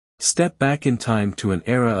Step back in time to an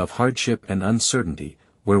era of hardship and uncertainty,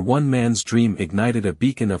 where one man's dream ignited a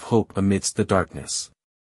beacon of hope amidst the darkness.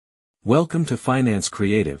 Welcome to Finance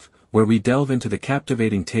Creative, where we delve into the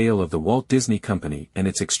captivating tale of the Walt Disney Company and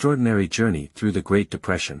its extraordinary journey through the Great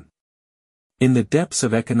Depression. In the depths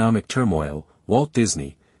of economic turmoil, Walt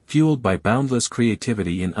Disney, fueled by boundless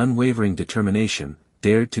creativity and unwavering determination,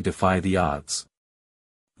 dared to defy the odds.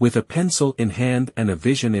 With a pencil in hand and a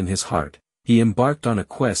vision in his heart, he embarked on a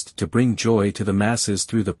quest to bring joy to the masses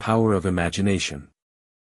through the power of imagination.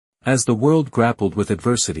 As the world grappled with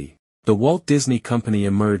adversity, the Walt Disney Company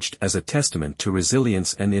emerged as a testament to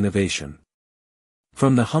resilience and innovation.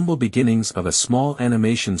 From the humble beginnings of a small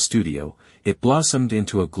animation studio, it blossomed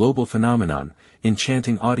into a global phenomenon,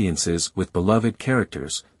 enchanting audiences with beloved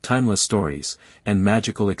characters, timeless stories, and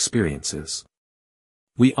magical experiences.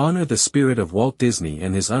 We honor the spirit of Walt Disney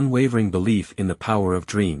and his unwavering belief in the power of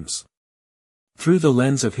dreams. Through the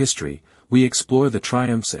lens of history, we explore the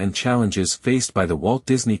triumphs and challenges faced by the Walt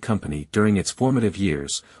Disney Company during its formative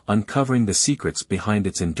years, uncovering the secrets behind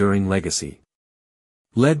its enduring legacy.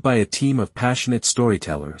 Led by a team of passionate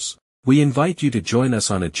storytellers, we invite you to join us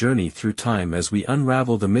on a journey through time as we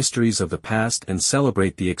unravel the mysteries of the past and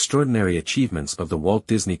celebrate the extraordinary achievements of the Walt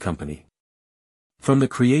Disney Company. From the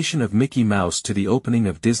creation of Mickey Mouse to the opening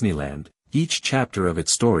of Disneyland, each chapter of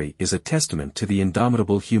its story is a testament to the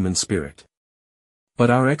indomitable human spirit. But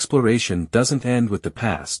our exploration doesn't end with the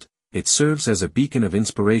past, it serves as a beacon of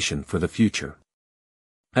inspiration for the future.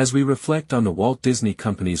 As we reflect on the Walt Disney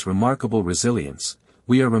Company's remarkable resilience,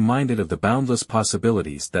 we are reminded of the boundless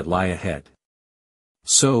possibilities that lie ahead.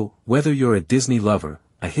 So, whether you're a Disney lover,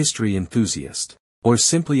 a history enthusiast, or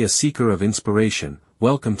simply a seeker of inspiration,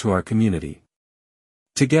 welcome to our community.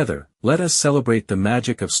 Together, let us celebrate the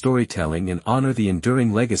magic of storytelling and honor the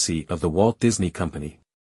enduring legacy of the Walt Disney Company.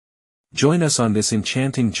 Join us on this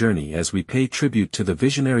enchanting journey as we pay tribute to the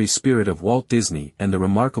visionary spirit of Walt Disney and the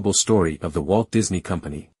remarkable story of the Walt Disney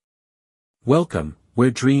Company. Welcome,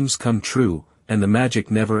 where dreams come true, and the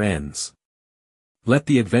magic never ends. Let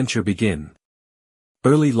the adventure begin.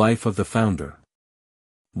 Early life of the founder.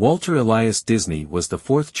 Walter Elias Disney was the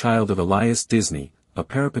fourth child of Elias Disney, a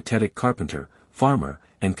peripatetic carpenter, farmer,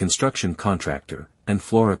 and construction contractor, and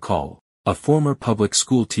Flora Call, a former public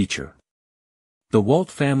school teacher. The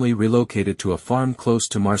Walt family relocated to a farm close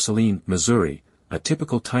to Marceline, Missouri, a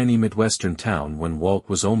typical tiny Midwestern town when Walt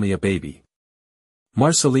was only a baby.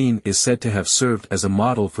 Marceline is said to have served as a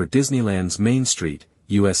model for Disneyland's Main Street,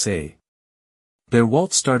 USA. There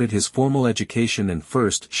Walt started his formal education and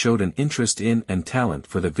first showed an interest in and talent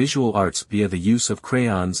for the visual arts via the use of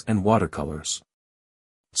crayons and watercolors.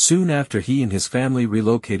 Soon after he and his family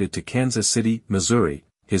relocated to Kansas City, Missouri,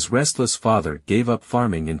 his restless father gave up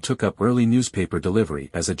farming and took up early newspaper delivery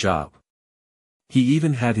as a job. He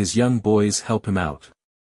even had his young boys help him out.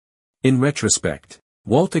 In retrospect,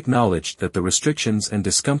 Walt acknowledged that the restrictions and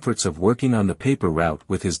discomforts of working on the paper route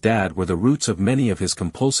with his dad were the roots of many of his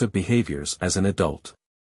compulsive behaviors as an adult.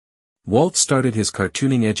 Walt started his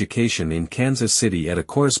cartooning education in Kansas City at a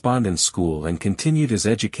correspondence school and continued his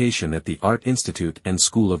education at the Art Institute and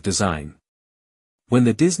School of Design. When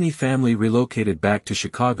the Disney family relocated back to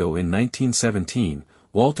Chicago in 1917,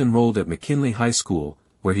 Walt enrolled at McKinley High School,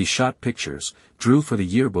 where he shot pictures, drew for the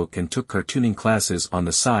yearbook and took cartooning classes on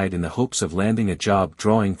the side in the hopes of landing a job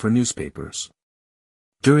drawing for newspapers.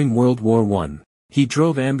 During World War I, he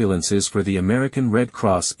drove ambulances for the American Red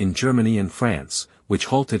Cross in Germany and France, which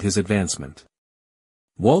halted his advancement.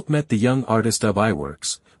 Walt met the young artist Ub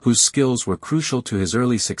Iwerks, whose skills were crucial to his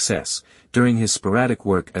early success, during his sporadic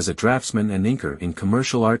work as a draftsman and inker in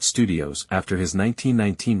commercial art studios after his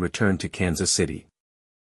 1919 return to Kansas City.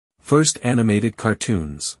 First animated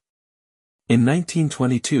cartoons. In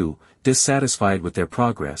 1922, dissatisfied with their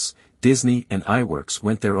progress, Disney and Iwerks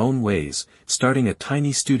went their own ways, starting a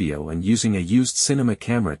tiny studio and using a used cinema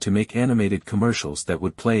camera to make animated commercials that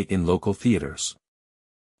would play in local theaters.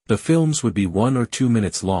 The films would be 1 or 2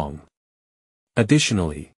 minutes long.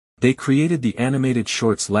 Additionally, they created the animated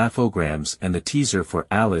shorts Laugh-O-Grams and the teaser for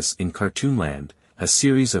Alice in Cartoonland, a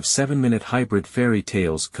series of 7-minute hybrid fairy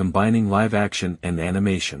tales combining live action and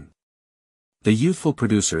animation. The youthful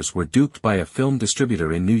producers were duped by a film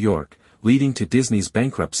distributor in New York, leading to Disney's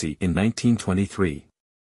bankruptcy in 1923.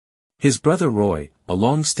 His brother Roy, a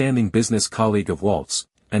long-standing business colleague of Walt's,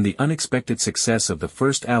 and the unexpected success of the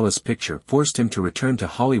first Alice picture forced him to return to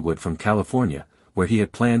Hollywood from California, where he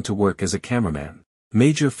had planned to work as a cameraman.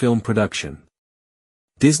 Major film production.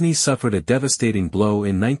 Disney suffered a devastating blow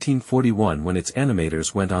in 1941 when its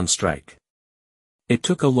animators went on strike. It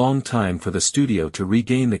took a long time for the studio to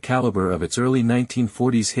regain the caliber of its early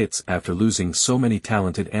 1940s hits after losing so many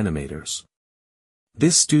talented animators.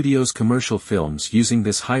 This studio's commercial films using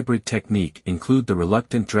this hybrid technique include The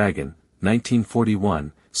Reluctant Dragon,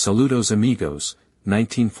 1941, Saludos Amigos,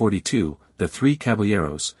 1942, The Three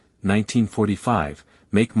Caballeros, 1945,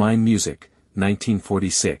 Make Mine Music,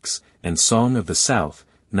 1946, and Song of the South,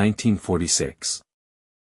 1946.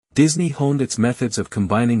 Disney honed its methods of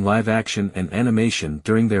combining live-action and animation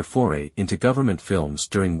during their foray into government films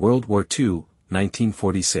during World War II,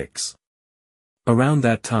 1946. Around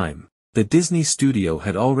that time, the Disney studio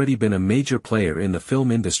had already been a major player in the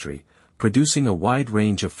film industry, producing a wide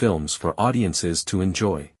range of films for audiences to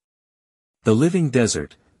enjoy. The Living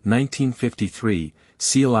Desert, 1953,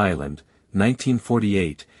 Seal Island,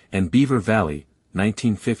 1948, and Beaver Valley,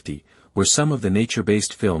 1950, were some of the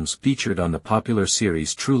nature-based films featured on the popular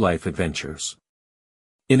series True Life Adventures.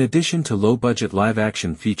 In addition to low-budget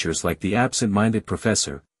live-action features like The Absent-Minded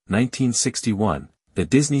Professor, 1961, the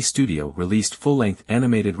Disney studio released full-length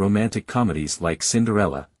animated romantic comedies like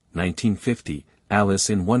Cinderella, 1950, Alice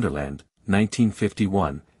in Wonderland,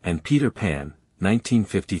 1951, and Peter Pan,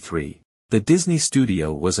 1953. The Disney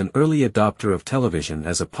studio was an early adopter of television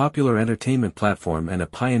as a popular entertainment platform and a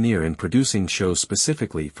pioneer in producing shows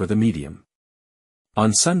specifically for the medium.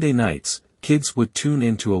 On Sunday nights, kids would tune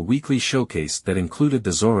into a weekly showcase that included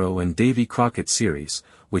the Zorro and Davy Crockett series,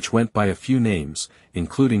 which went by a few names,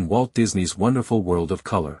 including Walt Disney's Wonderful World of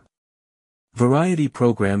Color. Variety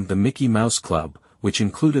program The Mickey Mouse Club, which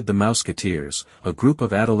included the Mouseketeers, a group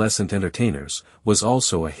of adolescent entertainers, was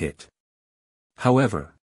also a hit.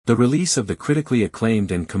 However, the release of the critically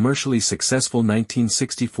acclaimed and commercially successful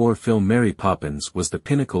 1964 film Mary Poppins was the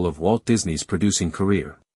pinnacle of Walt Disney's producing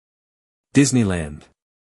career. Disneyland.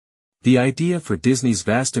 The idea for Disney's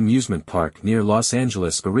vast amusement park near Los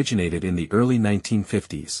Angeles originated in the early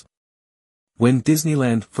 1950s. When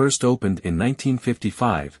Disneyland first opened in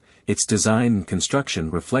 1955, its design and construction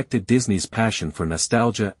reflected Disney's passion for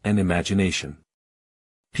nostalgia and imagination.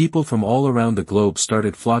 People from all around the globe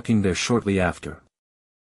started flocking there shortly after.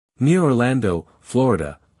 Near Orlando,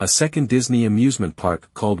 Florida, a second Disney amusement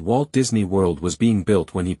park called Walt Disney World was being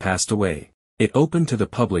built when he passed away. It opened to the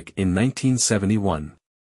public in 1971.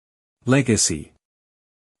 Legacy.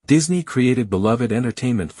 Disney created beloved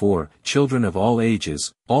entertainment for children of all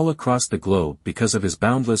ages, all across the globe because of his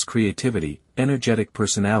boundless creativity, energetic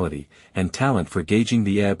personality, and talent for gauging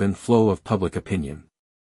the ebb and flow of public opinion.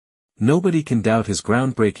 Nobody can doubt his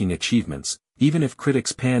groundbreaking achievements, even if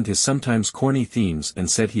critics panned his sometimes corny themes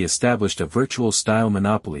and said he established a virtual-style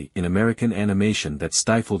monopoly in American animation that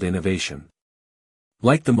stifled innovation.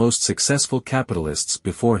 Like the most successful capitalists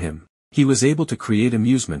before him, he was able to create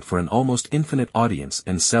amusement for an almost infinite audience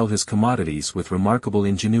and sell his commodities with remarkable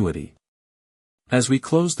ingenuity. As we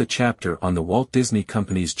close the chapter on the Walt Disney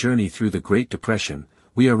Company's journey through the Great Depression,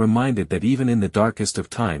 we are reminded that even in the darkest of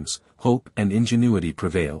times, hope and ingenuity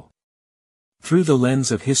prevail. Through the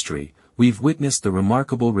lens of history, we've witnessed the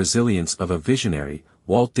remarkable resilience of a visionary,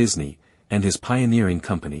 Walt Disney, and his pioneering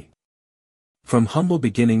company. From humble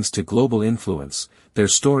beginnings to global influence, their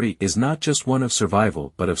story is not just one of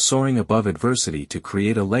survival but of soaring above adversity to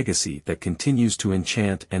create a legacy that continues to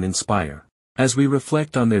enchant and inspire. As we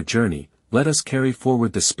reflect on their journey, let us carry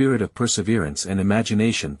forward the spirit of perseverance and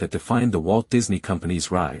imagination that defined the Walt Disney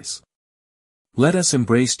Company's rise. Let us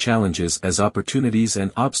embrace challenges as opportunities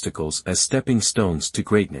and obstacles as stepping stones to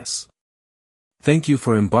greatness. Thank you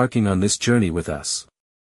for embarking on this journey with us.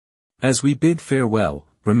 As we bid farewell,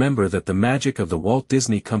 remember that the magic of the Walt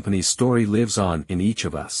Disney Company's story lives on in each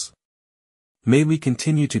of us. May we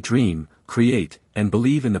continue to dream, create, and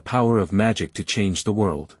believe in the power of magic to change the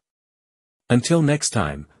world. Until next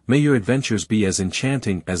time, may your adventures be as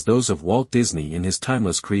enchanting as those of Walt Disney in his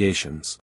timeless creations.